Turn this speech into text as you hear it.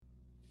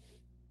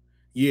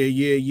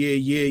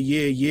Yeah.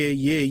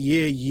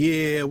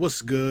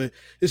 What's good?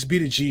 It's be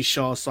the G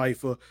Shaw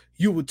Cypher.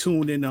 You were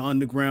tuned in to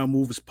Underground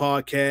Movers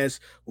Podcast,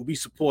 where we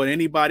support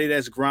anybody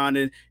that's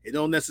grinding. It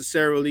don't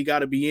necessarily got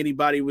to be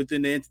anybody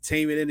within the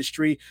entertainment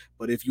industry,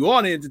 but if you are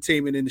in the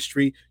entertainment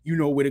industry, you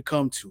know where to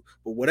come to.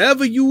 But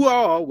whatever you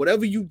are,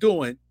 whatever you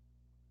doing,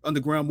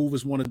 Underground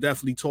Movers want to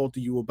definitely talk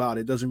to you about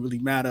it. Doesn't really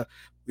matter.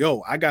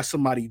 Yo, I got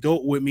somebody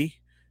dope with me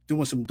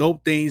doing some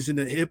dope things in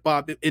the hip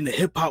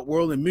hop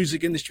world and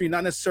music industry,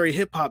 not necessarily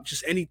hip hop,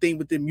 just anything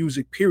within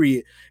music,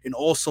 period. And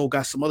also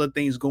got some other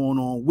things going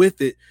on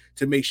with it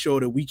to make sure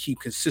that we keep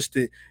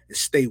consistent and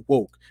stay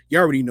woke. You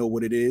already know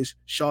what it is.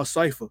 Shaw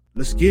Cypher.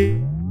 Let's get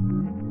it.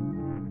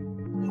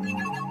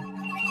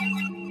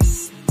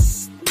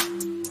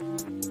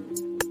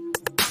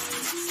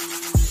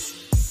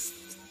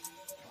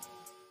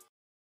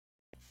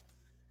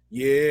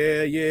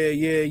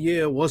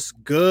 Yeah. What's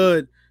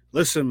good?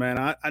 Listen, man,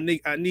 I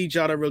need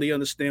y'all to really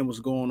understand what's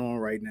going on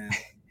right now.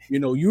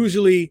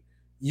 Usually,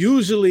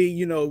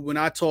 when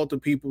I talk to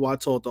people, I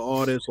talk to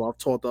artists or I've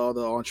talked to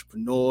other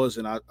entrepreneurs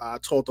and I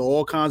talk to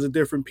all kinds of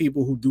different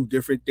people who do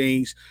different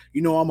things.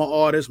 I'm an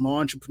artist, I'm an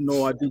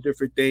entrepreneur, I do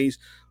different things.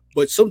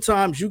 But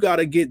sometimes you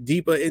gotta get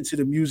deeper into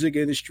the music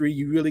industry.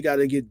 You really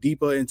gotta get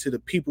deeper into the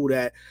people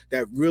that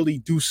really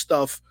do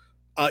stuff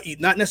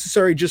not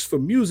necessarily just for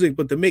music,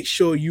 but to make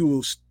sure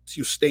you're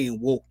staying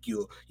woke.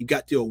 You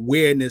got the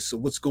awareness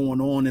of what's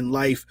going on in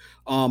life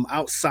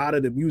outside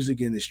of the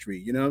music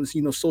industry.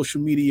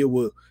 Social media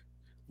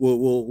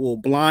will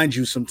blind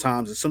you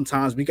sometimes, and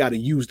sometimes we got to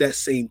use that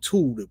same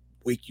tool to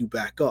wake you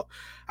back up.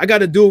 I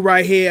got a dude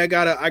right here. I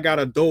got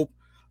a dope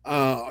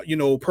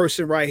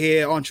person right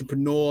here,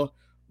 entrepreneur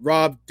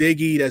Rob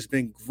Diggy, that's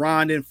been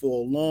grinding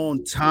for a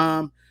long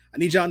time. I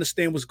need y'all to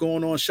understand what's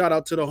going on. Shout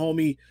out to the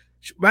homie.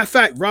 Matter of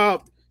fact,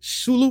 Rob,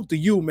 salute to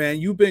you, man.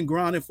 You've been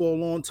grinding for a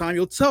long time.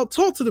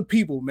 Talk to the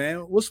people, man.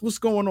 What's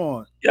going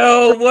on?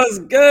 Yo, what's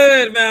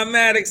good, man? I'm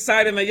mad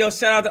excited, man. Yo,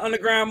 shout out to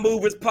Underground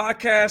Movers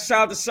Podcast.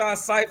 Shout out to Shaw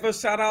Cypher.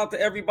 Shout out to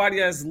everybody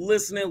that's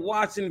listening,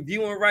 watching,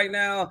 viewing right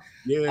now.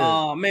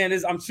 Yeah. Man,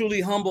 I'm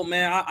truly humbled,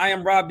 man. I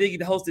am Rob Diggy,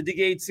 the host of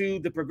Diggy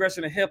A2, the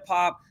Progression of Hip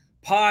Hop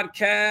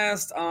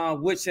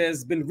podcast, which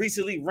has been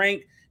recently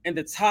ranked in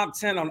the top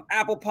 10 on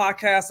Apple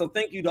Podcasts. So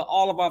thank you to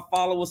all of our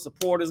followers,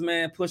 supporters,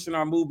 man, pushing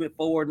our movement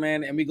forward,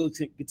 man. And we go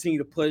to continue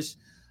to push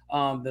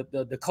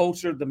the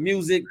culture, the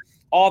music,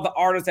 all the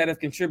artists that have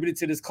contributed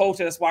to this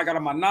culture. That's why I got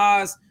on my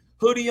Nas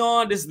hoodie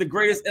on. This is the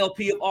greatest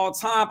LP of all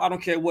time. I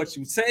don't care what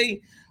you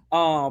say.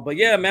 But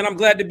yeah, man, I'm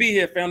glad to be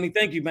here, family.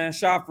 Thank you, man.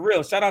 Shout out for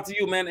real. Shout out to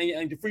you, man,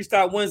 and your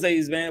Freestyle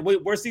Wednesdays, man.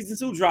 Where's season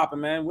 2 dropping,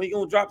 man? When you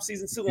gonna drop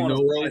season 2 on us?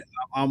 What?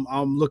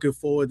 I'm looking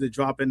forward to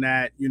dropping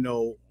that.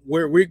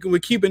 We're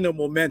keeping the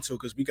momentum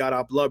because we got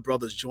our Blood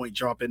Brothers joint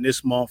dropping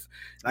this month.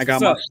 And I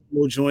got my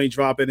solo joint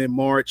dropping in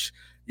March.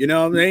 You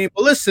know what I mean?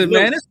 But listen,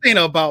 man, this ain't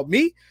about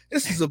me.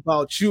 This is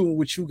about you and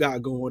what you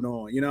got going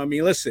on. You know what I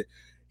mean? Listen,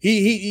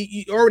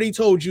 he already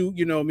told you,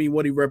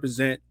 what he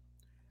represent.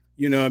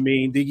 You know what I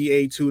mean? Diggy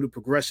A2, the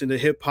Progression of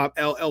Hip Hop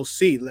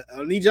LLC.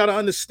 I need y'all to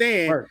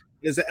understand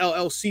there's an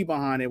LLC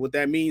behind it. What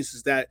that means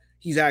is that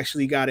he's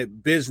actually got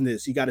it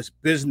business. He got his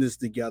business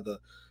together.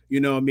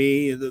 You know what I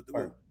mean?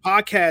 The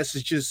podcast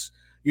is just,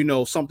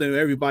 something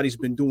everybody's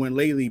been doing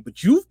lately,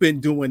 but you've been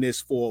doing this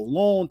for a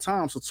long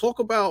time. So talk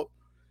about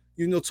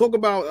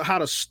how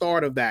the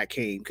start of that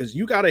came, because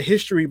you got a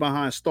history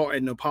behind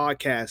starting the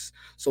podcast.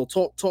 So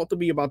talk to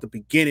me about the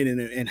beginning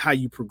and how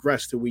you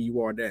progressed to where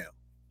you are now.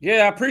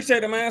 Yeah, I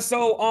appreciate it, man.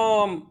 So,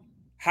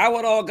 how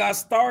it all got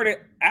started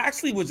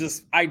actually was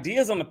just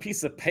ideas on a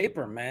piece of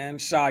paper, man.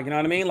 Shaw, you know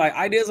what I mean? Like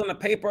ideas on the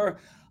paper.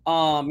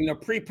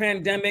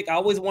 Pre-pandemic, I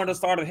always wanted to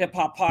start a hip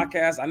hop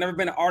podcast. I've never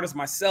been an artist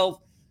myself,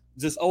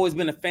 just always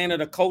been a fan of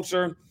the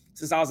culture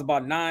since I was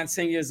about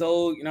 9-10 years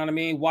old. You know what I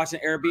mean?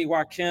 Watching Eric B.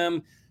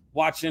 Rakim,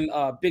 watching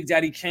Big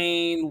Daddy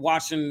Kane,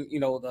 watching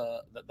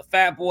the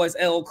Fat Boys,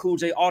 LL Cool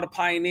J, all the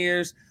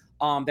pioneers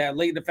that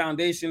laid the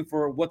foundation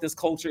for what this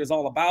culture is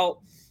all about.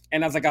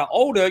 And as I got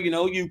older,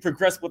 you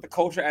progress with the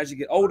culture as you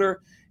get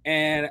older.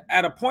 And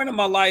at a point in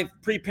my life,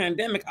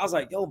 pre-pandemic, I was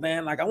like, yo,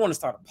 man, like I want to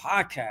start a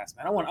podcast,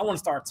 man. I want to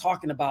start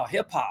talking about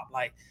hip hop.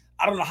 Like,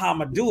 I don't know how I'm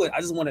gonna do it.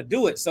 I just want to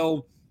do it.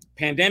 So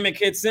pandemic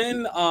hits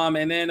in.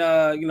 And then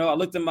I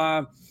looked at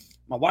my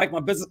wife,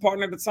 my business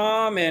partner at the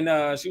time,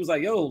 and she was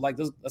like, yo, like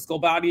let's go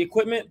buy the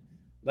equipment.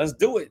 Let's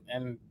do it.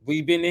 And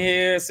we've been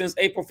here since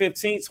April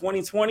 15th,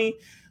 2020.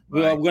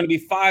 We're going to be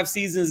 5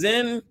 seasons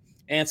in.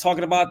 And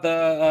talking about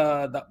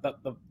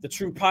the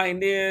true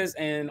pioneers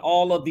and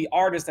all of the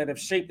artists that have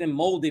shaped and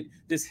molded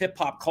this hip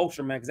hop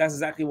culture, man. Because that's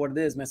exactly what it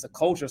is, man. It's a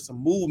culture, it's a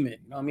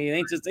movement. You know what I mean?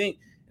 It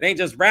ain't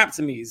just rap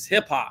to me. It's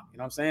hip hop. You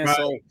know what I'm saying? Right.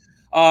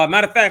 So,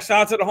 matter of fact,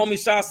 shout out to the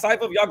homie Shaw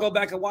Cypher. If y'all go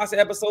back and watch the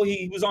episode,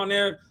 he was on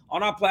there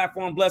on our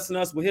platform, blessing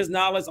us with his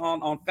knowledge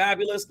on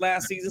Fabulous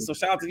last season. So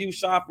shout out to you,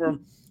 Shaw, for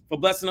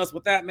blessing us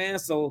with that, man.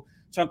 So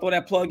trying to throw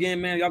that plug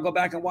in, man. Y'all go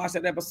back and watch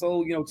that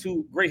episode. You know,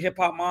 two great hip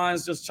hop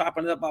minds just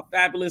chopping it up about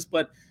Fabulous.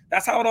 But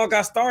that's how it all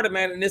got started,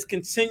 man. And it's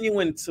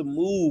continuing to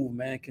move,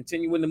 man.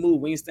 Continuing to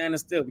move. We ain't standing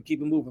still. We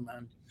keep it moving,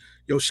 man.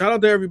 Yo, shout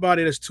out to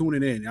everybody that's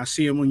tuning in. I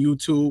see them on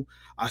YouTube.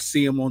 I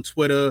see them on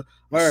Twitter.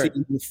 I see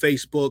them on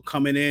Facebook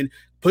coming in.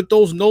 Put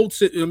those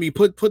notes.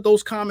 Put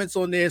those comments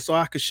on there so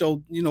I could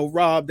show,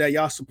 Rob that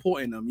y'all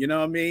supporting them. You know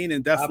what I mean?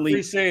 And definitely, I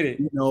appreciate it.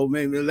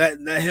 Maybe let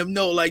him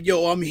know, like,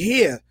 yo, I'm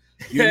here.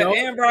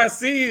 Amber, I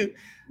see you.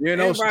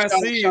 Amber, shout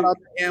out to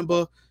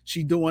Amber.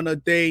 She doing her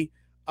thing.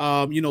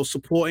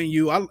 Supporting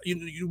you.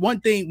 One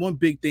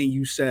big thing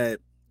you said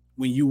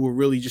when you were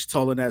really just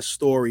telling that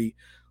story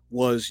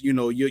was,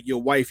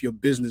 your wife, your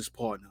business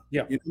partner.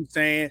 Yeah. You know what I'm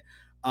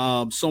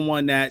saying?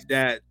 Someone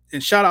that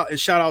and shout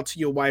out to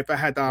your wife. I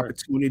had the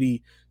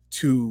opportunity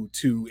to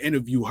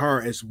interview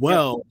her as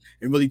well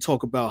and really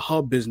talk about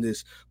her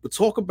business, but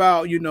talk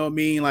about,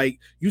 like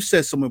you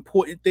said some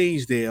important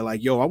things there.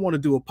 Like, yo, I want to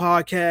do a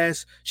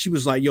podcast. She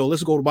was like, yo,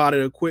 let's go buy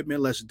the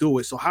equipment. Let's do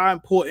it. So how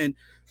important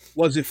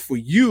was it for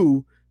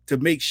you to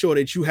make sure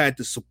that you had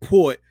the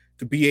support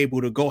to be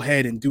able to go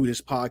ahead and do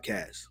this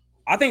podcast?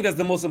 I think that's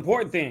the most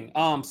important thing.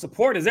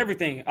 Support is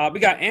everything. We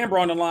got Amber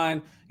on the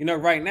line,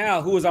 right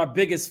now, who is our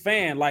biggest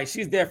fan. Like,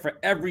 she's there for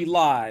every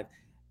live.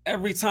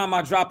 Every time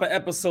I drop an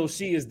episode,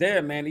 she is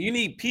there, man. You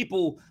need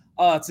people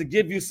to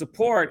give you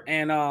support.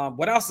 And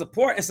without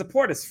support, and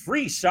support is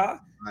free, Sha.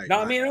 Right, now,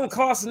 right. I mean, it don't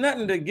cost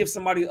nothing to give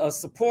somebody a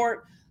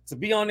support, to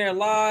be on there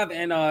live.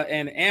 And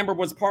Amber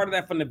was part of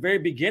that from the very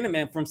beginning,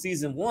 man, from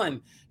season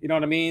 1. You know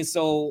what I mean?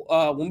 So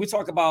when we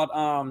talk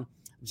about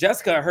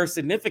Jessica, her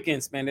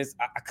significance, man,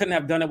 I couldn't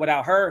have done it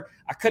without her.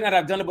 I could not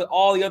have done it with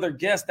all the other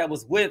guests that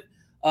was with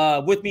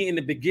me in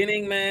the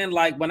beginning, man.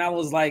 Like when I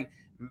was like,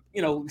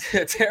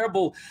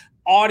 terrible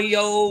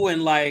audio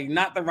and like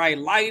not the right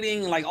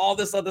lighting, like all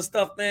this other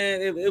stuff,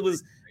 man. It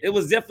was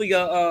definitely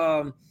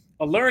a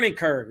learning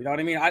curve. You know what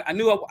I mean? I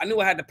knew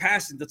I had the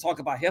passion to talk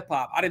about hip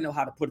hop. I didn't know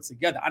how to put it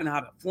together. I didn't know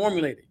how to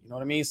formulate it. You know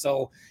what I mean?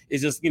 So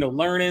it's just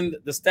learning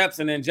the steps.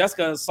 And then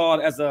Jessica saw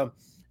it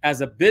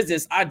as a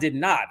business. I did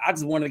not. I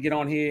just wanted to get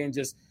on here and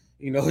just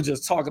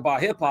talk about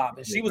hip hop.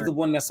 And she was the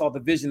one that saw the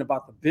vision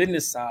about the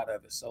business side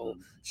of it. So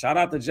shout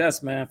out to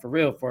Jess, man, for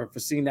real, for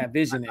seeing that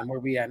vision and where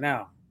we at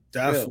now.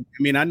 Definitely.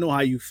 I mean, I know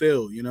how you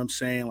feel. You know what I'm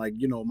saying? Like,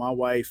 my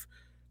wife,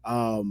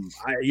 I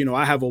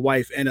have a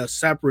wife and a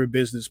separate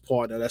business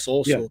partner. That's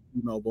also,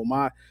 but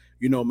my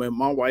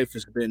wife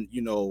has been,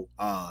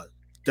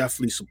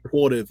 definitely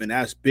supportive, and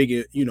that's big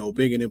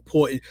and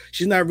important.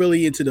 She's not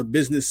really into the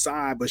business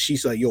side, but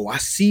she's like, yo, I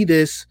see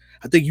this.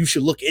 I think you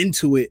should look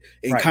into it,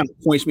 and kind of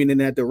points me in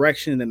that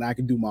direction, and I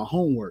can do my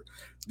homework.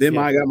 Then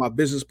I got my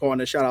business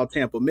partner, shout out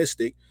Tampa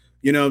Mystic,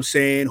 you know what I'm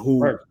saying,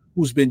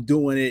 who's been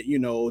doing it,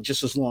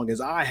 just as long as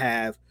I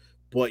have.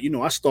 But,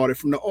 I started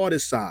from the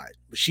artist side,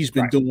 but she's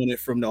been doing it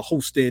from the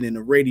hosting and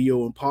the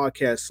radio and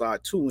podcast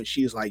side too. And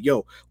she's like,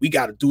 yo, we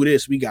got to do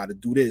this. We got to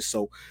do this.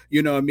 So,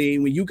 you know what I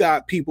mean? When you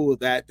got people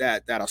that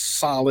are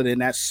solid in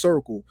that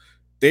circle,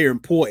 they're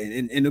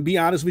important. And to be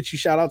honest with you,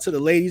 shout out to the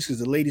ladies, because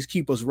the ladies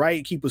keep us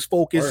right, keep us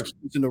focused,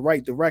 keep us in the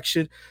right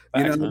direction.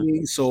 You know what I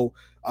mean? So,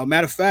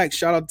 matter of fact,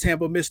 shout out to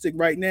Tampa Mystic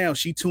right now.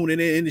 She tuning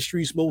in,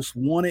 industry's most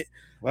wanted.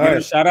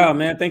 Shout out,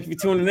 man. Thank you for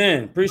tuning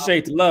in.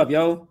 Appreciate the love,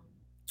 yo.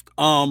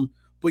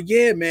 But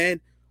yeah,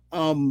 man,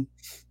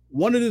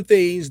 one of the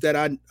things that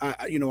I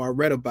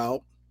read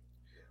about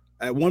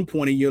at one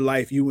point in your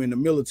life, you were in the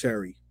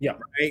military. Yeah.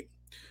 Right.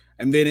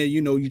 And then,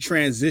 you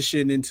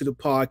transition into the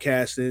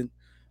podcasting.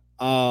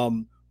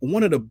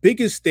 One of the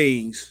biggest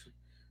things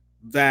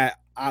that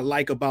I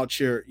like about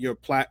your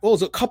platform, well,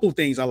 there's a couple of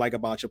things I like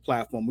about your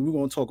platform. We're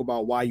going to talk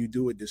about why you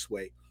do it this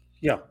way.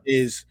 Yeah.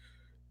 Is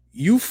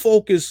you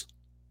focus,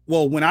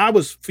 well, when I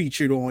was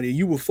featured on it,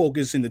 you were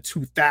focused in the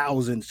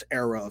 2000s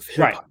era of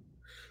hip hop.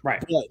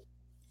 Right. But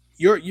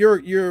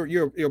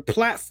your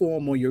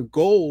platform or your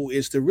goal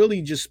is to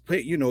really just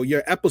put,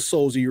 your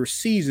episodes or your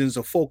seasons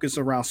are focused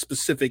around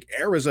specific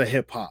eras of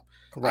hip hop.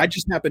 I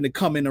just happen to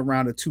come in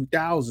around the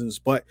 2000s,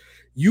 but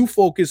you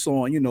focus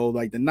on,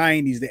 like the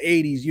 90s, the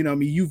 80s,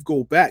 you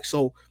go back.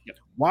 So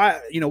why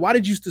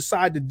did you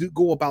decide to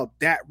go about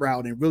that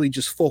route and really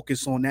just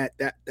focus on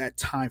that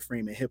time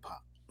frame in hip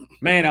hop?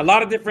 Man, a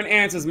lot of different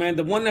answers, man.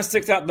 The one that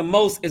sticks out the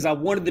most is I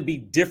wanted to be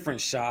different,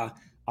 Sha.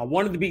 I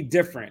wanted to be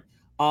different.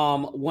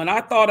 When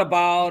I thought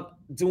about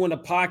doing a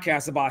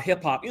podcast about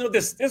hip hop,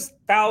 there's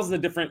thousands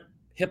of different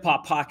hip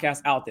hop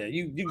podcasts out there.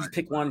 You just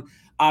pick one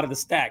out of the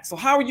stack. So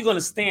how are you going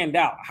to stand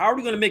out? How are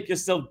you going to make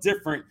yourself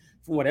different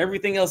from what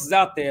everything else is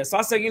out there? So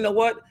I said, you know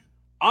what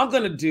I'm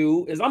going to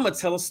do is I'm going to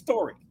tell a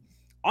story.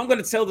 I'm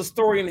going to tell the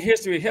story in the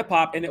history of hip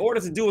hop. And in order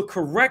to do it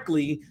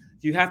correctly,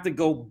 you have to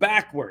go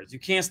backwards. You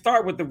can't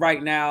start with the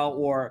right now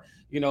or,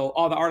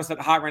 all the artists that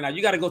are hot right now.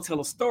 You got to go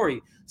tell a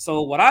story.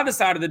 So what I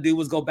decided to do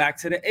was go back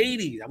to the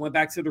 80s. I went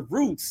back to the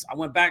roots. I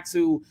went back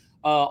to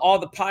all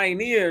the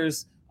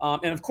pioneers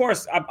And of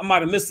course, I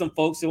might have missed some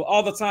folks. So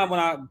all the time when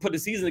I put the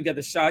season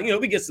together, shot,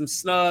 we get some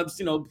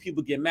snubs.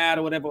 People get mad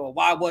or whatever. Or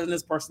why wasn't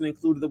this person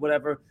included or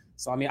whatever?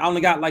 So I mean, I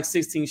only got like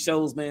 16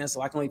 shows, man.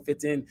 So I can only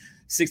fit in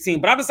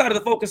 16. But I decided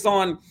to focus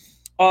on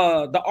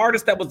the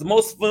artist that was the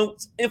most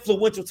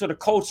influential to the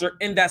culture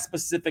in that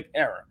specific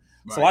era.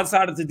 Right. So I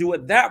decided to do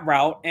it that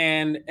route,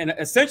 and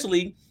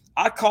essentially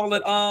I call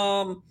it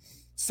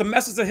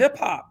semesters of hip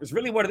hop. It's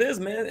really what it is,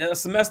 man. A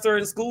semester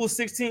in school is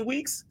 16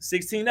 weeks,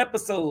 16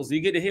 episodes. You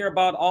get to hear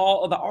about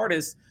all of the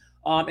artists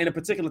in a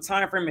particular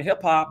time frame in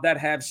hip hop that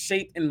have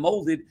shaped and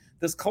molded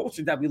this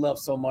culture that we love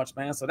so much,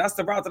 man. So that's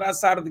the route that I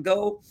decided to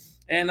go,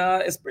 and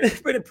it's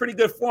been a pretty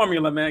good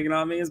formula, man. You know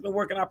what I mean? It's been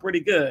working out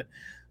pretty good.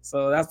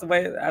 So that's the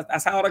way.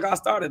 That's how it got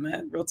started,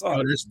 man. Real talk.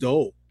 Oh, that's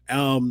dope.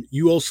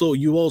 You also,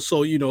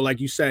 like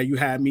you said, you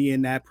had me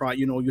in that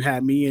you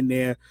had me in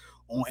there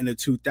in the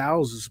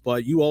 2000s,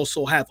 but you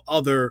also have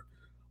other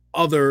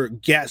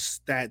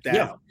guests that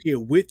are here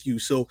with you.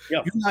 So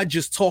you're not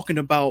just talking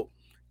about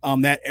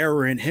that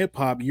era in hip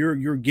hop.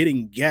 You're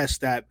getting guests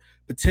that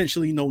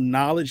potentially know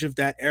knowledge of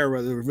that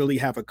era to really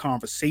have a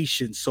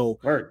conversation. So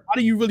how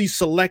do you really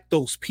select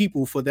those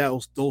people for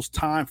those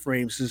time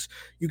frames? Is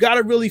you got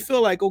to really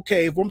feel like,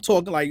 okay, if I'm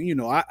talking like,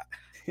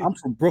 I'm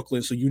from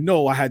Brooklyn,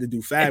 so I had to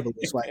do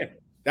Fabulous. Like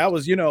that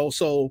was,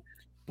 so,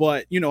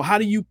 but how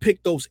do you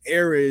pick those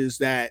areas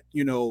that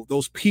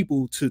those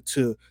people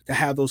to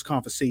have those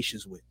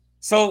conversations with?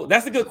 So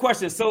that's a good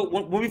question. So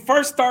when we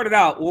first started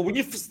out, when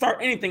you start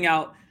anything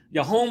out,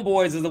 your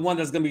homeboys is the one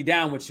that's gonna be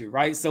down with you,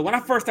 right? So when I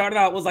first started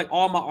out, it was like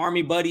all my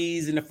Army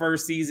buddies in the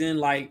first season.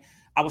 Like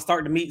I was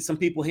starting to meet some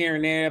people here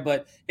and there,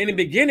 but in the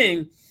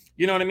beginning,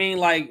 you know what I mean?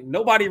 Like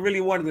nobody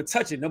really wanted to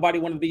touch it. Nobody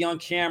wanted to be on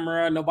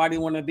camera. Nobody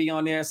wanted to be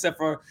on there except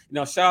for,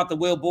 shout out to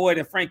Will Boyd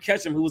and Frank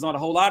Ketchum, who was on a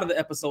whole lot of the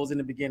episodes in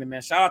the beginning,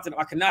 man. Shout out to them.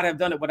 I could not have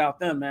done it without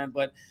them, man.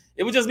 But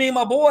it was just me and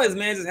my boys,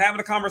 man, just having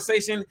a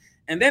conversation.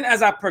 And then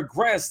as I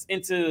progressed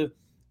into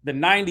the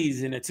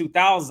 90s and the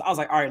 2000s, I was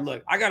like, all right,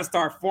 look, I got to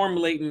start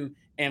formulating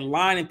and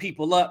lining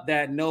people up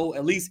that know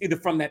at least either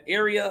from that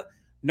area,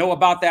 know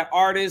about that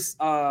artist,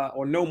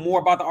 or know more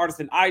about the artist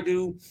than I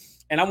do.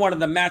 And I wanted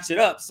to match it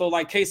up. So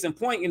like case in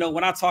point,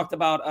 when I talked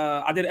about,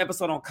 I did an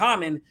episode on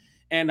Common,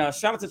 and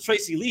shout out to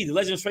Tracy Lee. The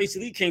legend Tracy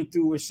Lee came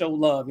through and showed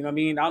love. You know what I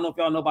mean? I don't know if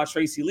y'all know about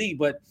Tracy Lee,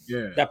 but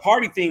that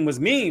party theme was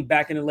me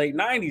back in the late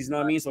 90s. You know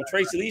what I mean? So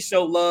Tracy Lee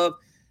showed love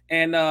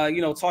and,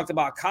 talked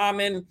about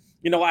Common.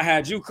 I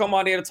had you come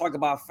on there to talk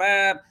about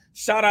Fab.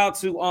 Shout out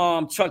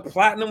to Chuck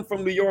Platinum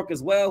from New York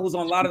as well, who's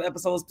on a lot of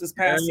episodes this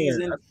past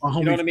season.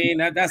 You know what I mean?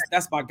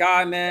 That's my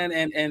guy, man.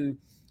 And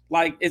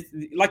like it's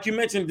like you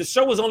mentioned, the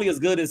show is only as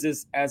good as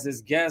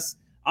his guests.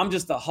 I'm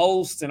just a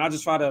host, and I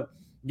just try to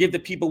give the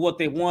people what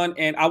they want,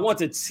 and I want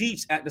to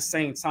teach at the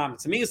same time.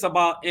 To me, it's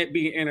about it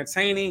being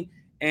entertaining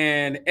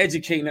and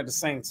educating at the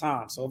same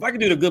time. So if I can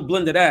do the good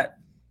blend of that,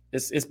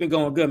 it's been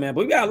going good, man.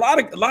 But we got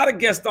a lot of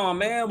guests on,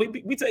 man.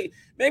 We take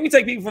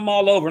people from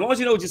all over. As long as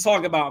you know what you're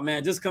talking about,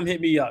 man, just come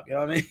hit me up. You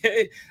know what I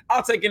mean?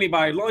 I'll take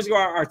anybody. As long as you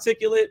are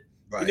articulate,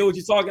 you know what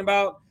you're talking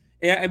about.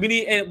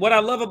 And what I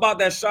love about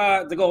that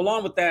shot to go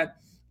along with that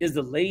is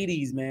the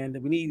ladies, man.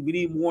 We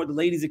need more of the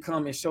ladies to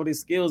come and show their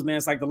skills, man.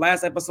 It's like the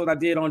last episode I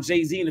did on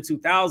Jay-Z in the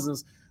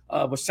 2000s.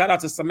 But shout out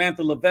to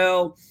Samantha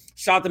Lavelle.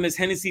 Shout out to Miss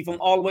Hennessy from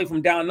all the way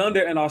from down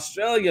under in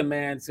Australia,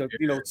 man. So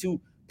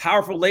two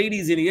powerful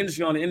ladies in the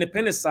industry on the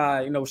independent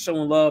side,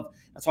 showing love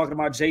and talking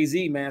about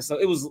Jay-Z, man. So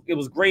it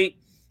was great.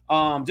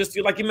 Just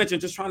like you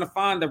mentioned, just trying to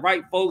find the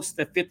right folks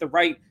that fit the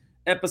right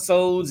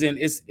episodes, and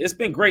it's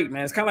been great,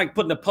 man. It's kind of like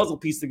putting a puzzle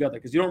piece together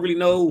because you don't really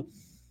know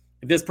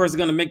if this person's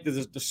gonna make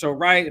the show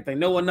right, if they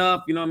know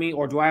enough, you know what I mean,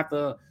 or do I have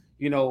to,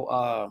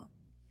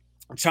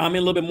 chime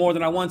in a little bit more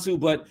than I want to?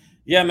 But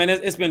yeah, man,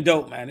 it's been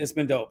dope, man. It's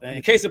been dope. And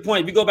in case of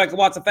point, if you go back and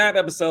watch the Fab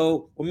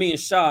episode with me and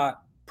Shaw,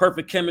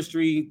 perfect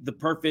chemistry, the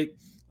perfect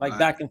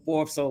back and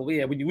forth. So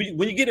yeah, when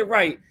you get it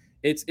right,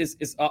 it's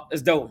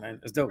dope, man.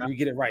 It's dope when you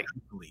get it right.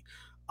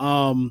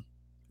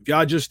 If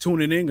y'all just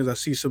tuning in, because I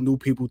see some new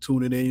people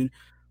tuning in,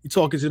 you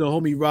talking to the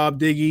homie Rob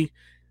Diggy,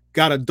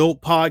 got a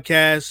dope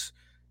podcast.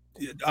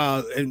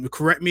 And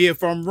correct me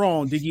if I'm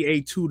wrong, Diggy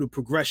A2, the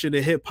Progression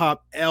of Hip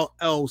Hop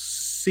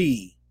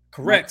LLC.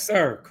 Correct,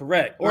 sir.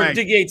 Correct. Or right.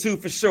 Diggy A2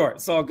 for short.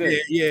 It's all good.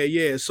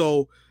 Yeah.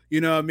 So,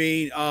 you know what I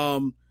mean?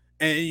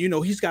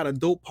 And he's got a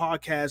dope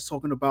podcast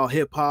talking about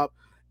hip hop.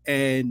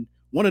 And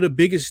one of the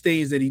biggest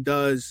things that he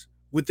does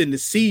within the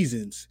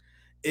seasons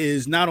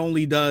is not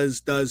only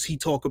does he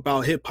talk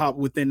about hip hop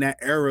within that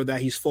era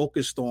that he's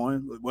focused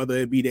on, whether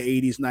it be the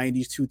 80s,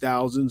 90s,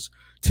 2000s,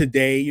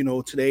 today,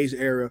 today's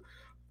era,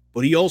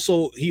 but he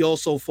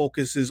also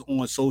focuses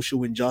on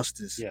social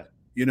injustice. Yeah.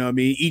 You know what I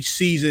mean? Each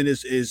season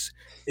is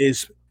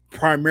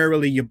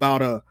primarily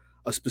about a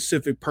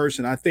specific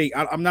person. I think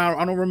I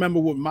don't remember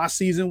what my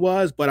season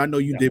was, but I know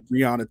you did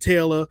Breonna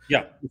Taylor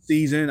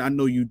season. I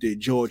know you did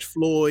George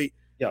Floyd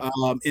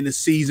in the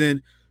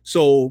season.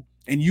 So,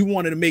 and you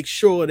wanted to make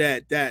sure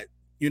that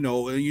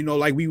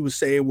like we were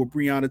saying with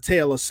Breonna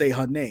Taylor, say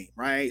her name,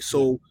 right?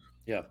 So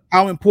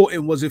how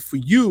important was it for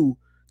you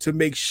to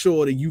make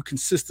sure that you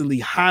consistently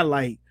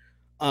highlight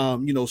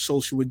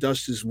social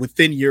injustice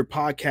within your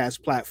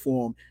podcast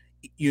platform,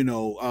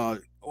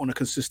 on a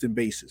consistent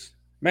basis?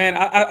 Man,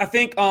 I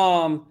think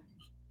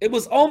it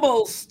was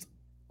almost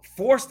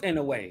forced in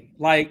a way.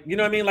 Like, you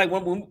know what I mean? Like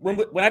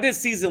when I did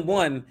season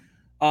 1,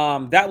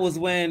 that was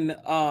when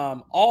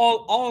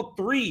all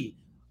 3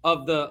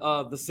 of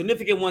the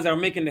significant ones that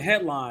were making the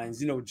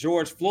headlines,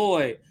 George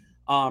Floyd,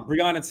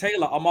 Breonna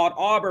Taylor, Ahmaud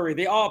Arbery,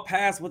 they all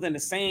passed within the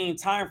same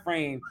time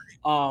frame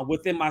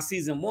within my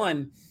season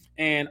 1.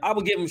 And I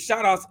would give them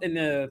shout outs in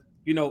the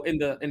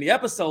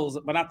episodes,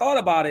 but I thought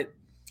about it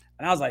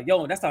and I was like,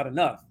 yo, that's not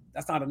enough.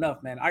 That's not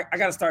enough, man. I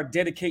got to start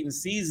dedicating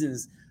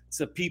seasons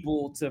to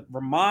people to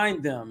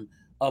remind them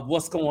of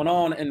what's going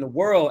on in the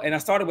world. And I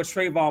started with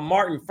Trayvon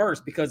Martin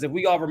first, because if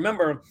we all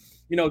remember,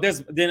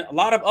 there's been a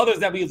lot of others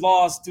that we've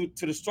lost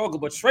to the struggle,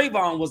 but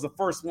Trayvon was the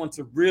first one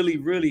to really,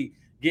 really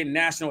get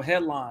national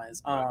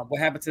headlines. What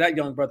happened to that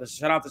young brother?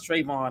 Shout out to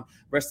Trayvon.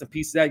 Rest in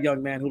peace to that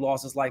young man who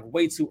lost his life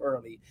way too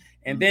early.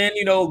 And then,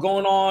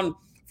 going on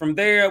from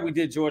there, we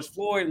did George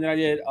Floyd, and then I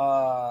did,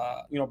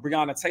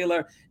 Breonna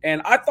Taylor.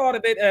 And I thought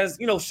of it as,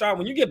 Sean,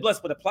 when you get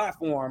blessed with a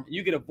platform,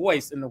 you get a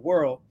voice in the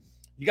world,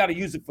 you got to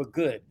use it for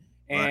good.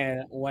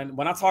 And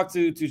when I talked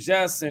to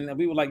Jess, and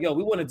we were like, yo,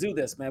 we want to do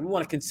this, man. We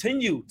want to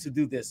continue to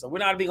do this. So we're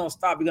not even going to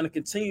stop. We're going to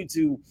continue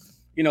to,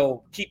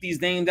 keep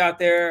these names out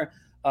there,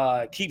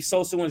 keep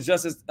social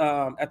injustice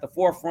at the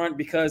forefront,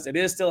 because it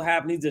is still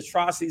happening. These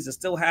atrocities are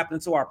still happening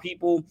to our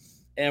people.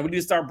 And we need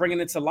to start bringing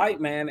it to light,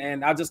 man.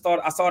 And I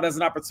saw it as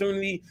an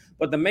opportunity.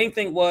 But the main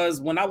thing was,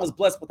 when I was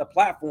blessed with a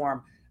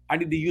platform, I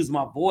need to use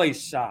my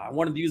voice, Sha. I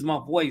wanted to use my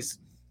voice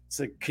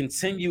to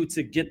continue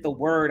to get the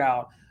word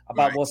out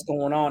about what's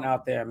going on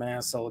out there,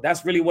 man. So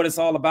that's really what it's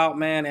all about,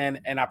 man.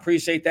 And I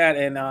appreciate that.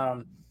 And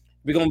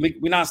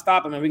we're not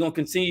stopping, man. We're gonna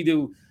continue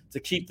to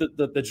keep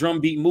the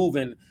drum beat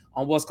moving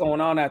on what's going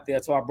on out there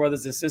to our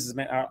brothers and sisters,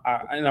 man,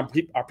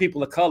 our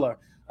people of color,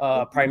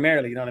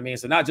 primarily. You know what I mean?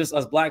 So not just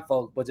us Black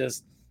folk, but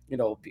just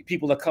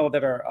people of color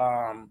that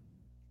are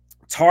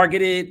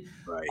targeted,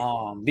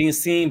 being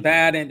seen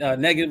bad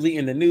and negatively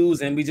in the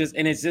news, and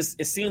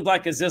it seems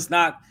like it's just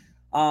not.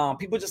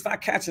 People just not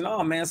catching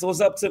on, man. So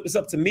it's up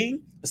to me,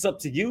 it's up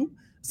to you,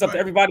 it's up to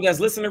everybody that's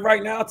listening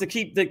right now to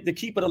keep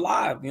it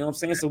alive. You know what I'm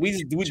saying? So we're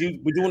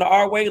doing it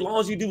our way. As long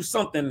as you do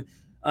something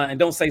and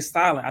don't stay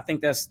silent, I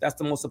think that's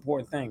the most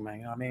important thing, man.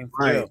 You know what I mean?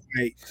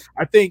 Right.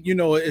 I think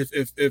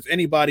if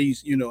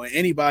anybody's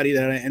anybody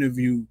that I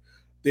interview,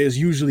 there's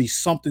usually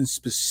something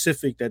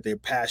specific that they're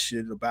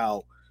passionate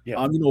about.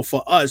 Yeah.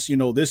 For us,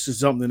 this is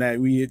something that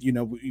we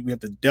have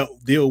to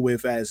deal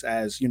with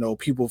as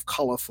people of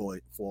color for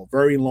a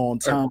very long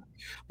time.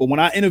 But when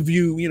I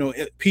interview,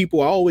 people,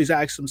 I always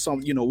ask them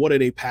something, what are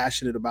they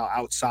passionate about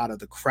outside of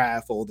the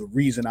craft, or the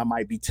reason I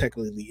might be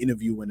technically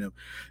interviewing them.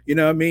 You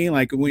know what I mean?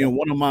 Like,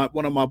 one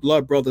of my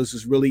blood brothers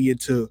is really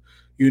into,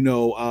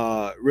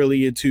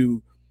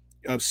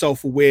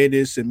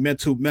 self-awareness and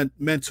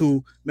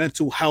mental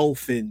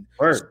health and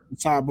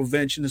suicide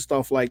prevention and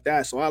stuff like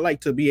that. So I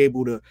like to be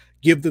able to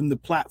give them the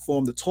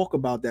platform to talk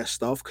about that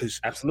stuff, because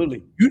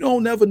absolutely, you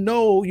don't never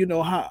know,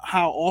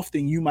 how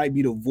often you might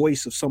be the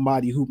voice of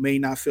somebody who may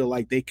not feel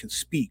like they can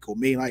speak, or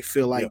may not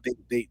feel like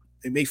they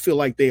may feel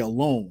like they're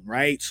alone,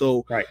 right?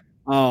 So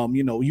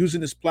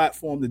using this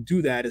platform to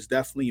do that is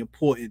definitely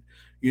important.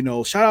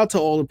 Shout out to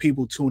all the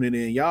people tuning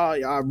in.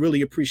 Y'all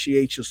really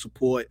appreciate your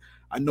support.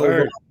 I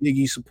know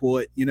Biggie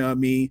support, you know what I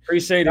mean?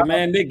 Appreciate it,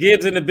 man. Nick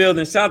Gibbs in the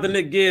building. Shout out to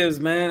Nick Gibbs,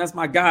 man. That's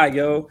my guy,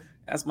 yo.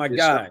 That's my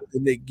guy.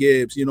 Nick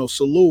Gibbs,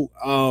 salute.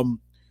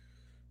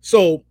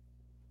 So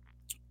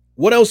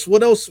what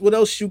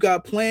else you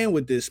got planned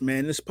with this,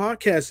 man? This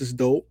podcast is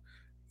dope.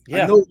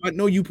 Yeah. I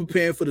know you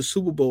preparing for the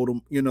Super Bowl,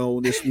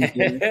 this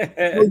weekend.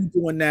 I know you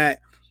doing that.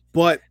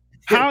 But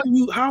how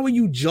are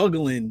you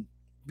juggling,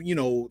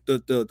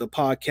 the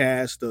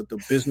podcast,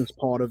 the business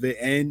part of it,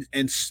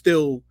 and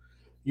still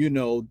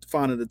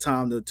finding the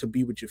time to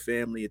be with your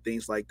family and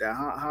things like that?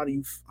 How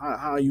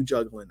are you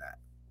juggling that?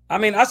 I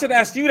mean, I should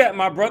ask you that,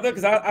 my brother,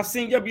 because I've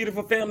seen your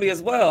beautiful family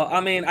as well.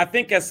 I mean, I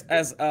think I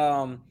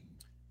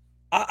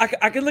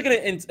can look at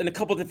it in a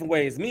couple different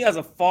ways. Me as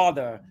a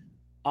father,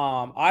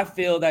 I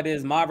feel that it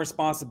is my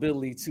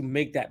responsibility to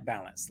make that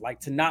balance, like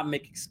to not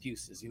make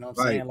excuses. You know what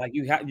I'm saying? Like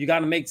you got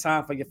to make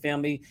time for your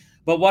family.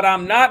 But what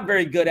I'm not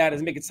very good at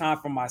is making time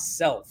for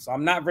myself. So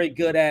I'm not very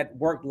good at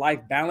work-life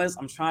balance.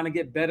 I'm trying to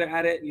get better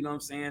at it. You know what I'm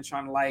saying?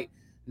 Trying to like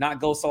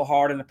not go so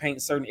hard in the paint in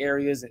certain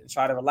areas and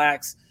try to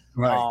relax.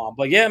 Right.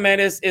 But yeah, man,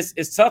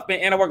 it's tough,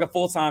 man. And I work a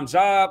full-time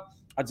job.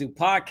 I do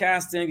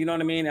podcasting, you know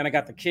what I mean? And I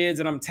got the kids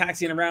and I'm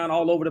taxiing around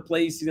all over the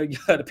place.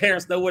 The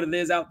parents know what it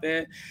is out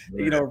there,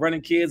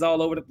 running kids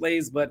all over the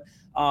place. But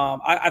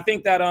I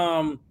think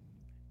that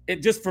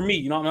it just for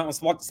me, I'm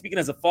speaking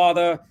as a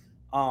father.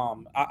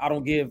 I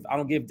don't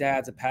give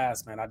dads a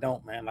pass, man. I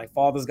don't, man. Like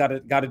fathers got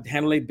to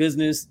handle their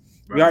business.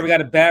 Right. We already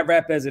got a bad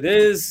rap as it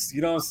is,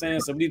 you know what I'm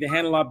saying? So we need to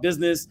handle our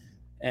business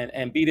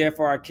and be there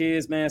for our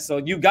kids, man. So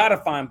you got to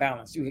find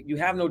balance. You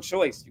have no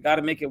choice. You got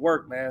to make it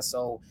work, man.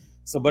 So,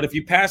 but if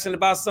you're passionate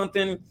about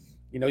something,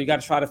 you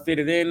got to try to fit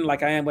it in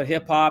like I am with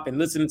hip hop and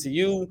listening to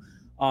you.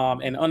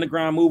 and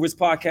Underground Movers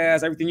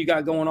podcast, everything you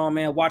got going on,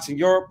 man. Watching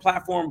your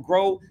platform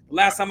grow. The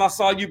last time I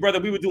saw you, brother,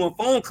 we were doing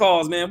phone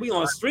calls, man. We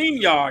on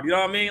StreamYard, you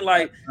know what I mean?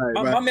 Like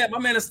my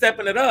man is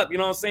stepping it up, you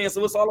know what I'm saying?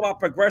 So it's all about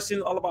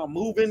progression, all about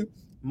moving,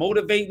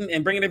 motivating,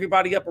 and bringing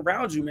everybody up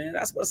around you, man.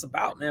 That's what it's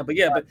about, man. But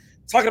yeah, but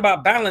talking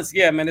about balance,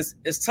 yeah, man,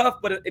 it's tough,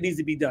 but it needs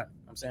to be done.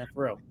 I'm saying,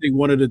 for real. I think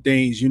one of the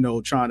things,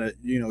 trying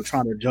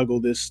to juggle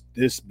this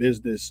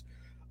business,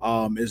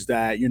 is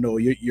that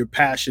your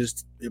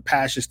passions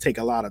take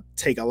a lot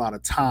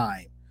of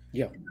time.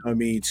 Yeah, I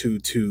mean,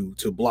 to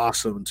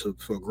blossom, to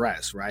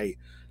progress, right?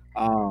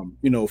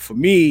 For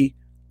me,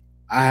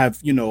 I have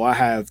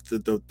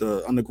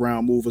the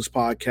Underground Movers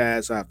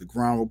podcast. I have the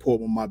Ground Report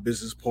with my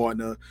business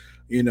partner.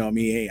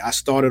 Hey, I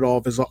started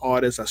off as an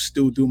artist. I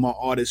still do my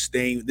artist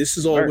thing. This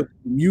is all with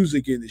the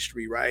music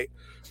industry, right?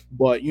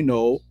 But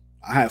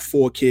I have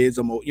 4 kids.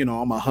 I'm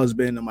a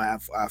husband. I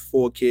have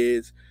 4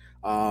 kids.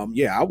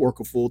 I work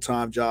a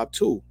full-time job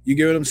too. You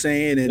get what I'm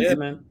saying? And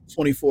man.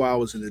 24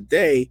 hours in a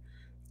day.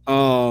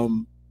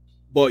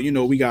 But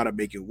we gotta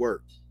make it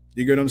work.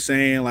 You get what I'm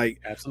saying?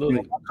 Like,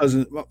 absolutely.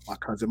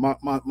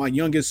 My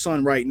youngest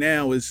son right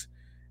now is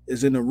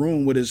in the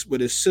room with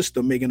his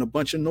sister making a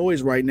bunch of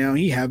noise right now.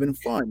 He having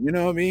fun, you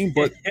know what I mean?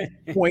 But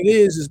the point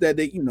is that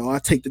they, I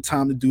take the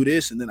time to do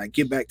this and then I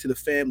get back to the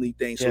family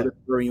thing. So that's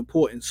very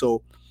important.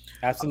 So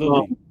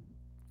absolutely.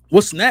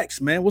 What's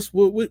next, man?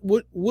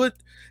 What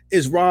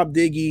is Rob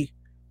Diggy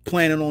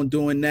planning on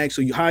doing next?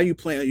 So how you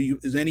plan?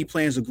 Is there any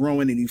plans of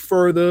growing any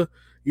further?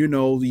 You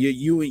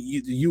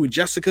and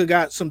Jessica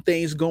got some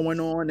things going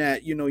on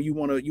that you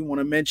want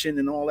to mention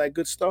and all that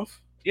good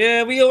stuff.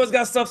 Yeah, we always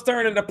got stuff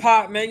stirring in the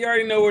pot, man. You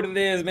already know what it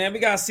is, man. We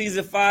got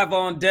season 5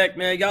 on deck,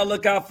 man. Y'all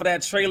look out for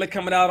that trailer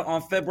coming out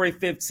on February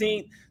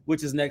 15th,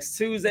 which is next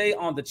Tuesday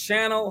on the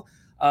channel.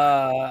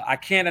 I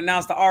can't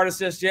announce the artist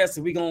just yet,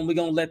 so we're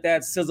gonna let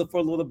that sizzle for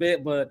a little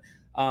bit, but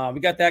we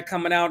got that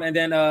coming out, and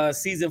then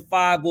season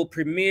 5 will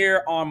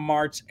premiere on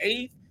March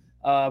 8th.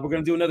 We're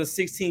gonna do another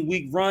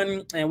 16-week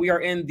run, and we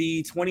are in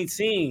the 20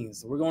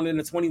 teens. We're going in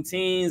the 20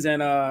 teens,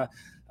 and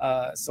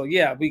so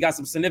yeah, we got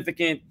some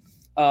significant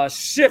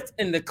shift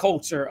in the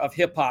culture of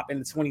hip hop in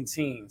the 20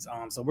 teens.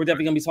 So we're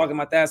definitely gonna be talking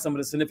about that, some of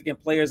the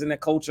significant players in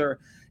that culture,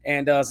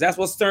 and so that's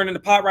what's stirring in the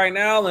pot right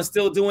now, and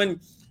still doing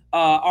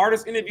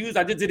artist interviews.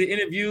 I just did an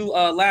interview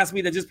last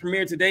week that just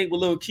premiered today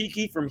with Lil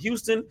Kiki from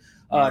Houston,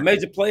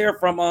 major player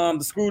from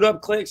the Screwed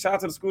Up Click. Shout out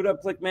to the Screwed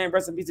Up Click, man.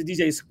 Rest in peace to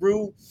DJ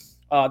Screw.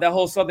 That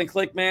whole Southern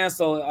Click, man.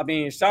 So I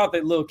mean, shout out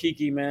to Lil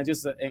Kiki, man.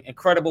 Just an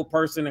incredible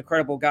person,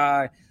 incredible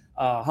guy.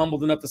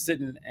 Humbled enough to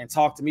sit and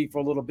talk to me for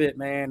a little bit,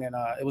 man. And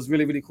it was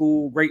really, really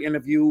cool. Great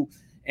interview.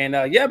 And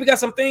yeah, we got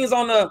some things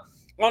on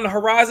the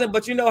horizon,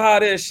 but you know how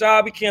it is,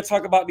 Sha. We can't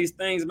talk about these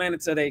things, man,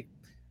 until they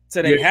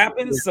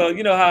happen. So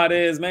you know how it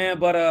is, man.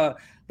 But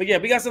yeah,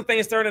 we got some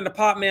things stirring in the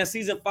pot, man.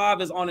 Season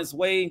 5 is on its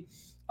way.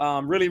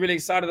 Really, really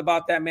excited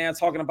about that, man.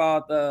 Talking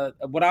about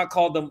what I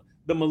call the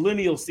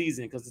millennial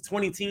season, because the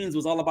 20 teens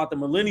was all about the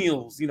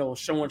millennials,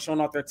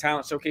 showing off their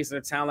talent, showcasing their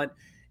talent.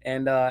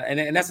 And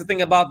that's the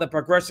thing about the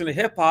progression of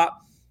hip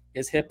hop,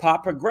 is hip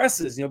hop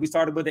progresses. We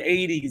started with the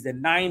 80s, the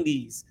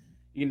 90s,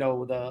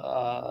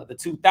 the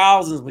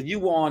 2000s when you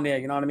were on there,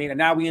 you know what I mean? And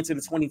now we into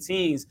the 20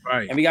 teens,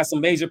 right? And we got some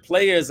major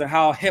players and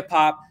how hip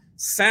hop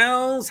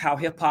sounds, how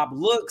hip hop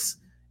looks,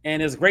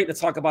 and it's great to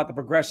talk about the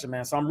progression,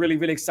 man. So I'm really,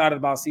 really excited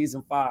about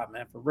season 5,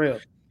 man, for real.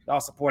 Y'all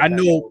support.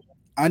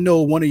 I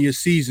know one of your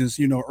seasons,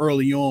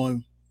 early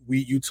on,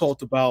 you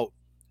talked about.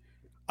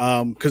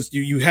 Because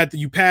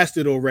you passed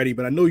it already,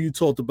 but I know you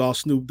talked about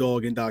Snoop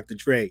Dogg and Dr.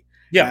 Dre.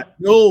 Yeah, I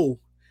know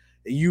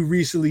you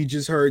recently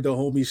just heard the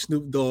homie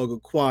Snoop Dogg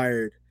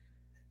acquired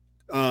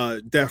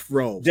Death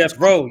Row. Death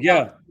Row,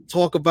 yeah.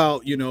 Talk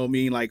about,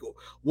 like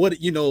what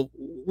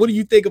do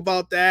you think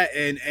about that?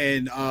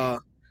 And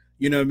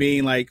you know what I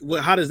mean? Like,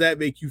 how does that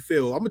make you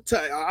feel?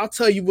 I'll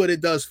tell you what it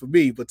does for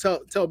me, but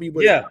tell me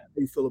what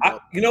you feel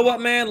about. You know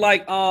what, man?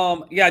 Like,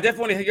 I definitely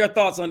want to hear your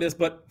thoughts on this,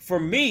 but for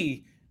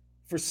me,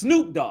 for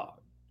Snoop Dogg,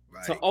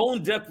 to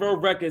own Death Row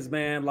Records,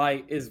 man,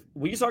 like, is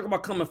when you talk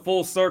about coming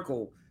full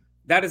circle,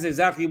 that is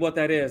exactly what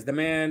that is. The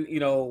man,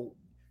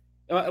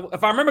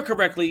 if I remember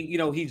correctly,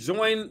 he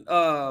joined,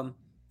 what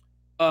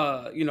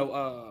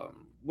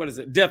is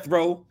it, Death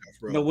Row.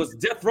 Was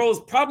Death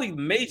Row's probably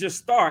major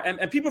star,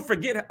 and people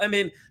forget. I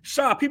mean,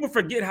 people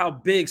forget how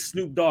big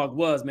Snoop Dogg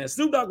was, man.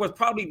 Snoop Dogg was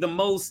probably the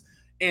most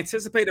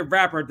anticipated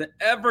rapper to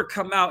ever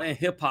come out in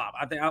hip hop.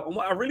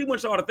 I really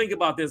want y'all to think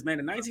about this, man.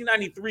 In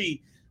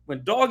 1993.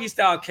 When Doggy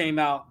Style came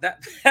out,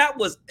 that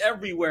was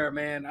everywhere,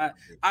 man.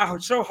 I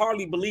sure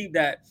hardly believe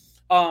that.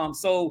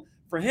 So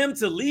for him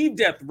to leave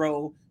Death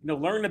Row,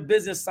 learn the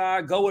business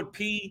side, go with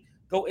P,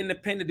 go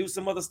independent, do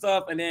some other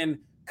stuff, and then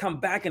come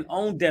back and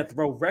own Death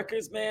Row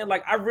Records, man.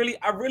 Like, I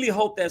really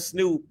hope that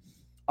Snoop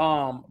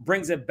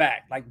brings it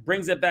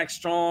back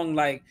strong,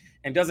 like,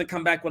 and doesn't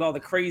come back with all the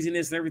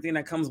craziness and everything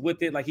that comes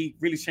with it. Like, he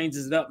really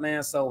changes it up,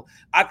 man. So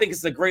I think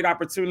it's a great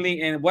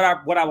opportunity, and what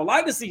I would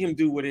like to see him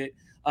do with it,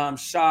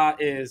 Sha,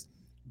 is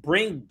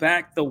bring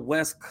back the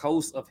West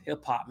Coast of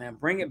hip hop, man.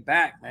 Bring it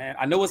back, man.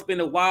 I know it's been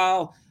a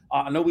while.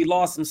 I know we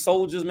lost some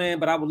soldiers, man,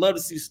 but I would love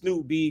to see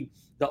Snoop be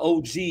the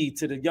OG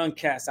to the young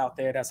cats out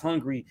there that's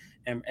hungry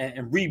and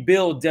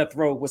rebuild Death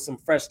Row with some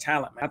fresh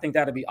talent, man. I think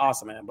that'd be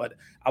awesome, man. But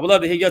I would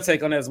love to hear your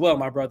take on that as well,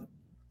 my brother.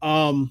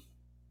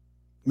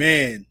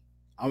 Man,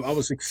 I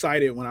was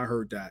excited when I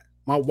heard that.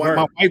 My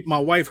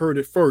wife heard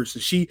it first,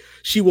 and she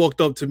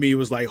walked up to me and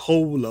was like,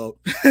 "Hold up."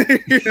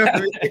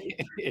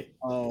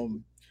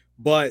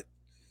 But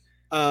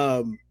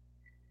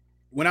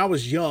when I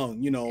was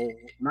young,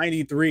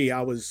 93,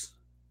 I was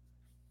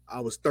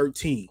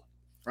 13,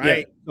 right?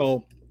 Yeah.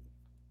 So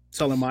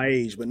telling my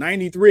age, but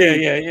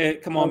 93. Yeah.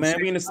 Come on, man.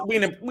 We in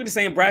the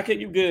same bracket.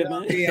 You good,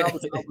 man? Yeah, I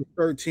was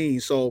 13.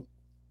 So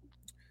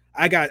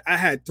I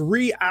had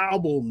 3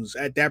 albums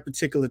at that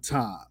particular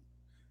time.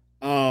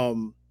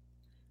 One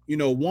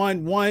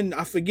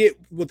I forget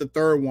what the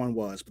third one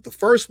was, but the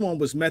first one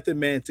was Method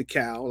Man to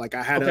Cal. Like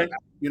I had you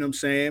know what I'm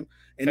saying?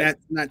 In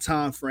that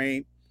time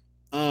frame.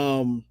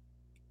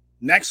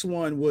 Next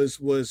one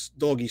was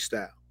Doggy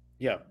Style.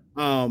 Yeah.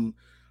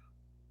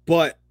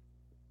 But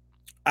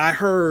I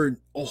heard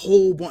a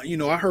whole bunch,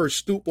 I heard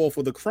Snoop off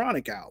of the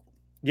Chronic album.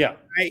 Yeah.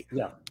 Right?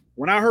 Yeah.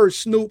 When I heard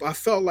Snoop, I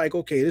felt like,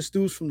 okay, this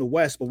dude's from the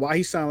West, but why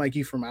he sound like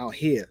he from out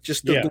here?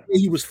 Just the way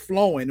he was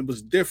flowing, it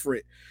was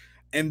different.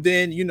 And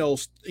then,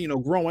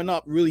 growing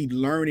up, really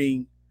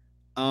learning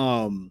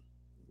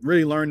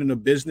the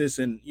business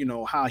and,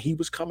 how he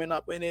was coming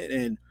up in it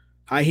and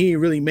how he didn't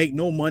really make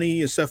no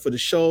money except for the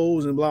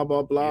shows and blah,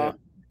 blah, blah. Yeah.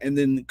 And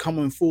then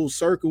coming full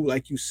circle,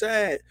 like you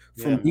said,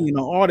 from being an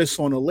artist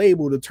on a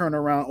label to turn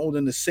around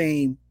owning the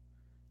same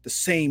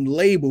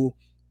label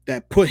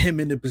that put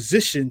him in the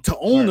position to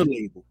own the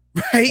label.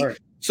 Right.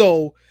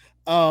 So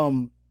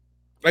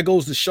that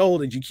goes to show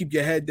that you keep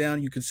your head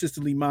down, you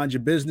consistently mind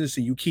your business,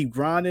 and you keep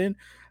grinding,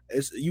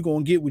 you're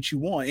gonna get what you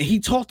want. And he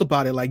talked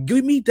about it like,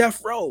 give me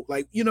Death Row,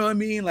 like, you know what I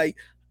mean? Like,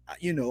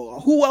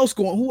 who else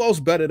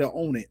better to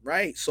own it,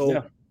 right?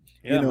 So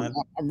man.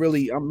 I'm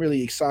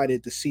really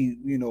excited to see,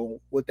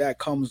 what that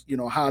comes,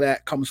 how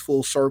that comes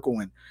full circle.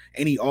 And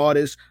any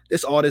there's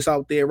artists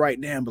out there right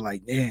now, but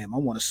like, damn, I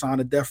want to sign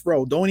a Death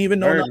Row. Don't even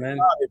know nothing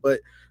about it, but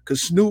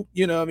because Snoop,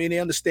 they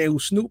understand who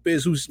Snoop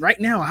is, who's right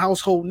now a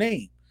household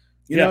name.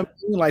 You know what I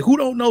mean? Like, who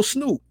don't know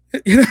Snoop?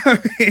 You know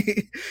what I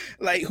mean?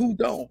 Like, who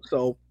don't?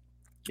 So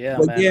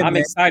man. I'm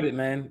excited,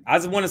 man. I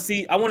want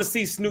to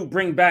see Snoop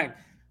bring back,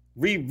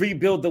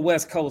 rebuild the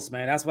West Coast,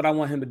 man. That's what I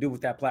want him to do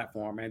with that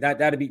platform, man.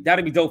 That'd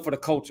be dope for the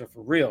culture,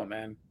 for real,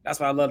 man. That's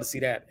why I love to see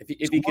that.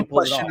 If he can pull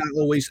it off.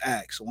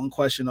 One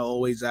question I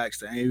always ask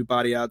to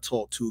anybody I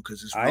talk to,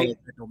 because it's relevant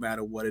no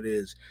matter what it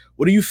is.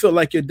 What do you feel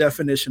like your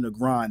definition of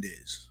grind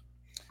is?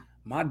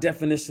 My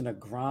definition of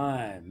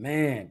grind,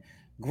 man.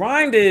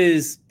 Grind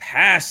is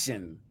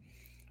passion.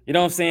 You know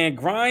what I'm saying?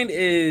 Grind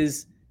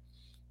is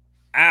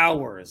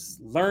hours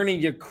learning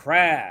your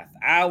craft,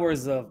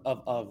 hours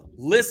of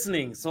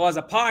listening. So as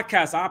a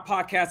podcast, our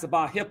podcast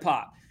about hip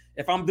hop.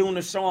 If I'm doing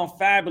a show on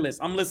Fabulous,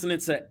 I'm listening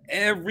to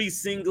every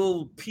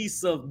single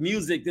piece of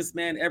music this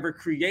man ever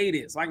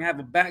created, so I can have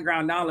a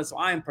background knowledge, so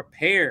I am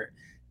prepared,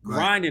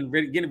 grinding,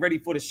 getting ready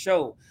for the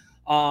show.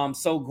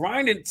 So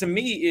grinding to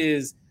me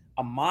is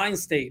a mind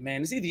state,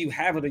 man. It's either you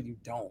have it or you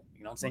don't.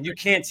 You know what I'm saying? You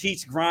can't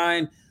teach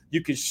grind.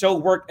 You can show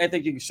work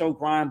ethic. You can show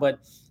grind, but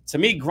to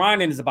me,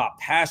 grinding is about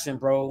passion,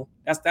 bro.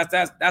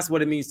 That's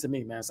what it means to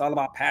me, man. It's all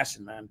about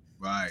passion, man.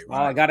 Right.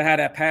 I gotta have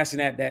that passion,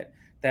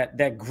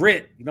 that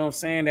grit. You know what I'm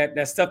saying?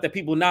 That stuff that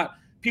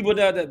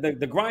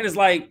the grind is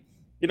like,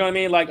 you know what I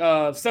mean? Like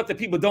stuff that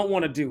people don't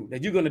want to do,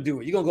 that you're gonna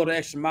do it. You're gonna go the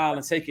extra mile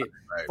and take it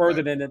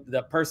further than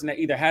the person that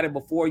either had it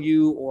before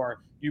you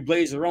or you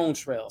blaze your own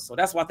trail. So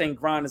that's what I think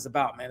grind is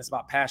about, man. It's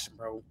about passion,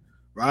 bro.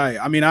 Right.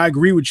 I mean, I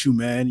agree with you,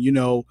 man. For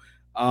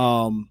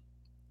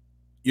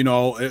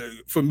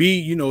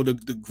me,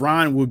 the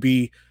grind would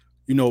be,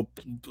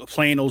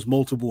 playing those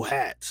multiple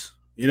hats.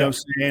 You know what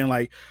I'm saying?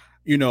 Like,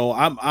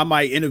 I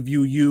might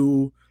interview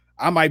you.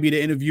 I might be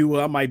the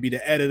interviewer. I might be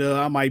the editor.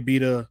 I might be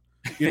the,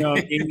 what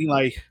I mean?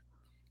 Like,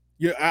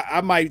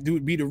 I might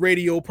be the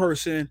radio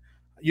person.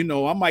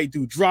 I might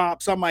do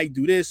drops. I might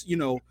do this.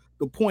 The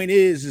point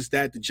is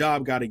that the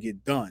job got to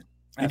get done.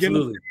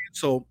 Absolutely.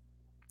 So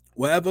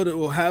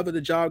however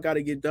the job got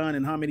to get done,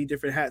 and how many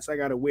different hats I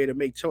got to wear to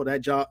make sure that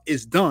job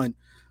is done,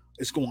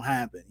 it's gonna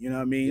happen. You know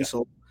what I mean? Yeah.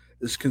 So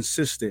it's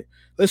consistent.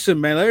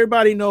 Listen, man, let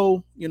everybody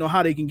know,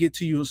 how they can get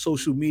to you on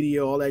social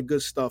media, all that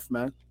good stuff,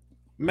 man.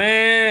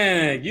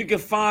 Man, you can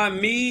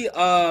find me.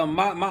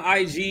 My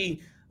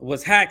IG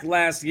was hacked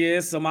last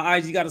year, so my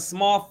IG got a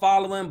small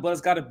following, but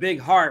it's got a big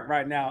heart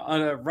right now.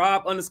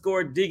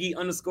 Rob_Diggy_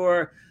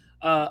 the_Rob_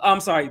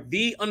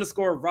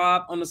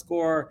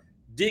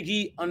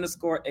 Diggy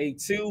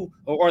 _A2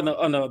 or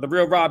the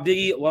real Rob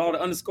Diggy with all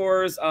the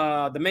underscores.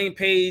 The main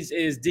page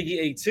is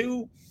Diggy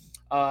A2.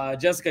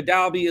 Jessica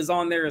Dalby is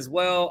on there as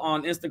well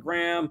on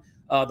Instagram.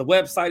 The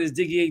website is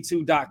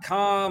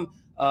diggy82.com.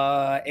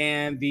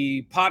 And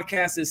the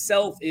podcast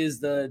itself is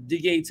the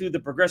Diggy A2, the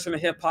progression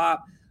of hip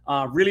hop.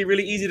 Really,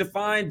 really easy to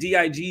find.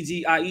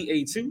 DIGGIE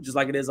A2, just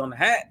like it is on the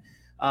hat.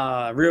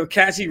 Real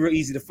catchy, real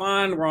easy to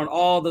find. We're on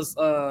all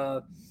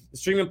the the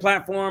streaming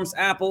platforms,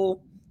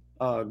 Apple,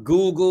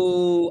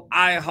 Google,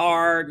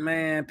 iHeart,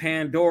 man,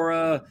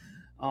 Pandora,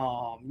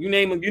 you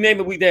name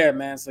it, we there,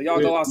 man. So y'all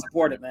go out,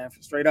 support it, man,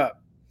 straight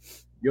up.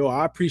 Yo,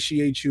 I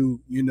appreciate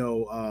you,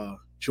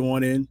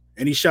 joining.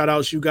 Any shout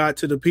outs you got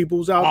to the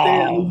peoples out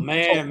there? Oh,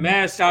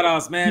 man, shout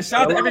outs, man.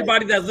 Shout out to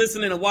everybody that's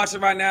listening and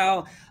watching right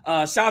now.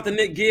 Shout out to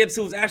Nick Gibbs,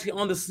 who was actually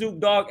on the Snoop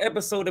Dogg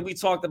episode that we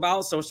talked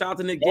about. So shout out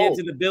to Nick Gibbs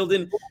in the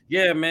building.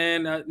 Yeah,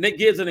 man. Nick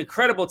Gibbs, an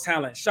incredible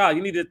talent.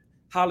 You need to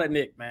holler at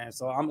Nick, man.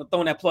 So I'm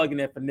throwing that plug in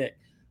there for Nick.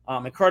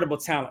 Incredible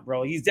talent,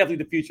 bro. He's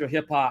definitely the future of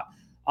hip hop.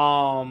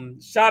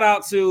 Shout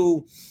out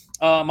to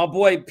my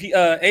boy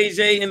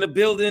AJ in the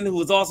building, who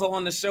was also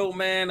on the show,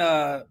 man.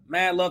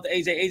 Mad love to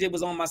AJ. AJ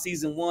was on my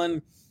season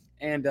 1,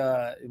 and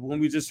when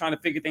we were just trying to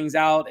figure things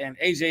out, and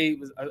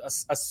AJ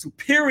was a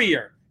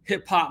superior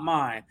hip hop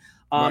mind.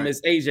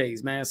 Is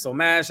AJ's, man. So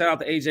mad shout out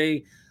to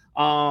AJ.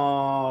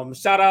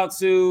 Shout out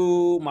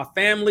to my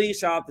family.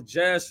 Shout out to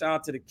Jess. Shout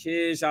out to the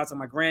kids. Shout out to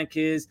my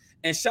grandkids,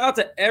 and shout out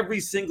to every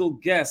single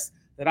guest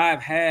that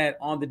I've had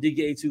on the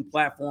DK2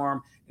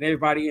 platform, and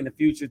everybody in the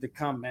future to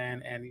come,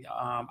 man. And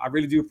I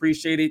really do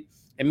appreciate it.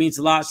 It means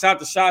a lot. Shout out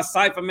to Shaw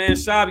Cypher, man.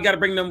 Shaw, you got to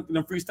bring them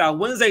Freestyle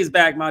Wednesdays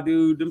back, my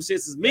dude. Them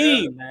shits is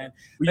mean, man.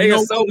 They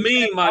are so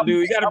mean, my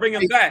dude. You got to bring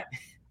them back.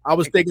 I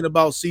was thinking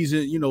about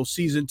season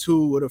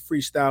 2 of the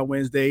Freestyle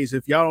Wednesdays.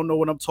 If y'all don't know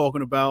what I'm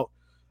talking about,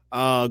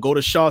 go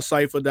to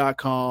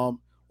shawcypher.com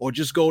or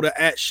just go to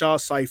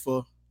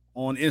 @ShawCypher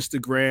on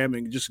Instagram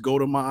and just go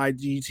to my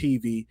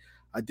IGTV.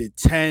 I did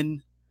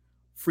 10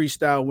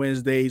 Freestyle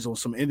Wednesdays on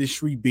some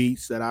industry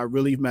beats that I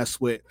really mess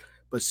with.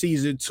 But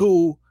season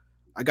 2,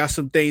 I got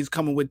some things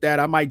coming with that.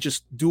 I might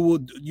just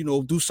do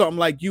something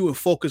like you and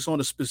focus on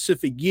a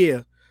specific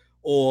year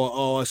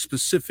or a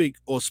specific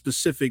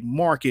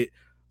market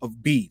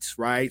of beats,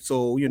 right?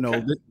 So,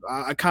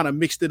 I kind of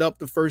mixed it up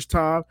the first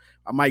time.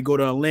 I might go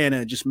to Atlanta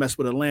and just mess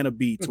with Atlanta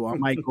beats, or I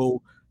might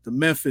go to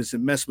Memphis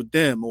and mess with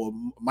them, or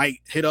might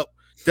hit up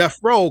Death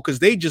Row because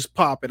they just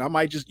pop it. I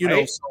might just,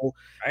 so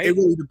it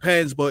really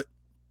depends, but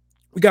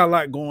we got a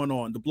lot going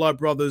on. The Blood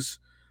Brothers,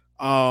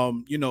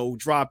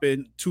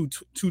 dropping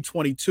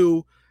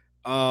 222.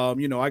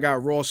 I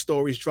got Raw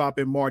Stories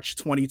dropping March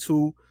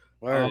 22.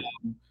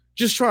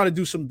 Just trying to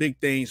do some big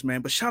things,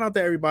 man. But shout out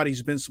to everybody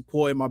who's been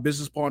supporting my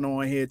business partner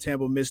on here,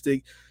 Tampa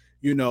Mystic,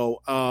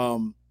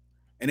 and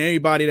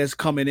anybody that's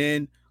coming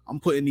in. I'm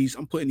putting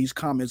these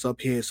comments up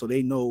here so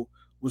they know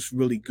what's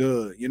really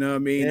good. You know what I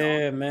mean?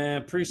 Yeah,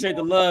 man. Appreciate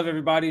the love,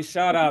 everybody.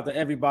 Shout out to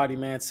everybody,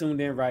 man, tuned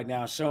in right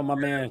now. Show my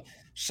man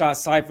Shaw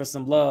Cypher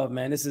some love,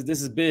 man. This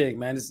is big,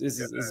 man. This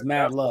is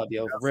mad love,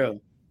 yo, for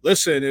real.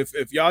 Listen,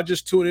 if y'all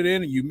just tuned it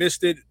in and you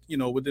missed it,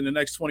 within the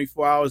next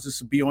 24 hours, this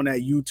will be on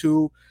that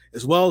YouTube,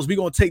 as well as we're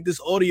going to take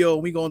this audio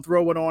and we're going to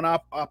throw it on our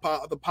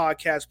other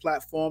podcast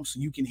platforms so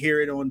you can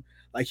hear it on,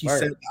 like he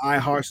said, the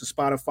iHearts, the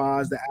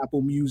Spotify's, the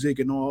Apple Music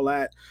and all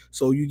that.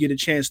 So you get a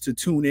chance to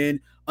tune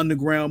in.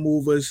 Underground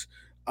Movers.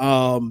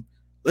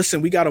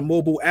 Listen, we got a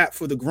mobile app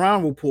for the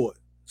Grind Report.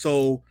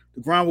 So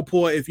the Grind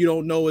Report, if you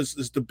don't know, is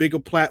the bigger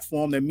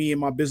platform that me and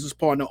my business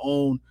partner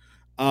own.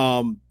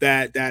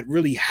 That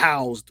really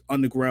housed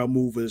Underground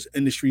Movers,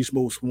 Industry's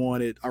Most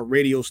Wanted, our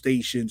radio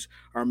stations,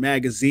 our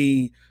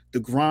magazine, the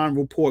Grind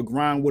Report,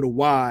 Grind with a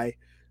Y,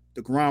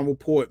 the Grind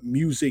Report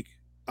Media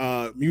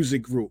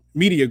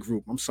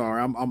Group. I'm sorry,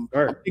 I'm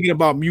thinking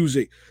about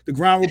music. The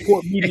Grind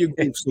Report Media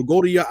Group. So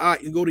go to your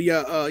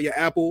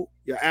Apple,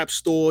 your App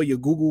Store, your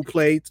Google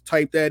Play,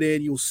 type that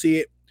in, you'll see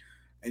it.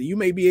 And you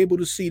may be able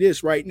to see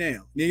this right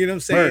now. You know what I'm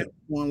saying?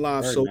 On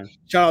live. So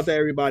shout out to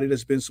everybody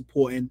that's been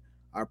supporting.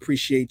 I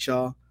appreciate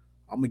y'all.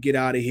 I'm going to get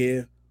out of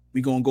here.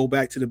 We're going to go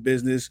back to the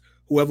business.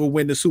 Whoever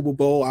win the Super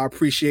Bowl, I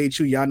appreciate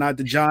you. Y'all not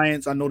the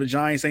Giants. I know the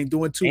Giants ain't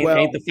doing too well.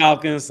 Ain't the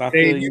Falcons. I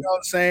feel you know what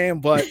I'm saying?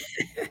 But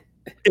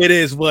it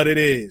is what it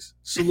is.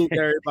 Salute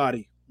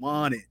everybody.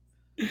 Want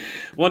it.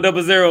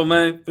 100,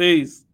 man. Peace.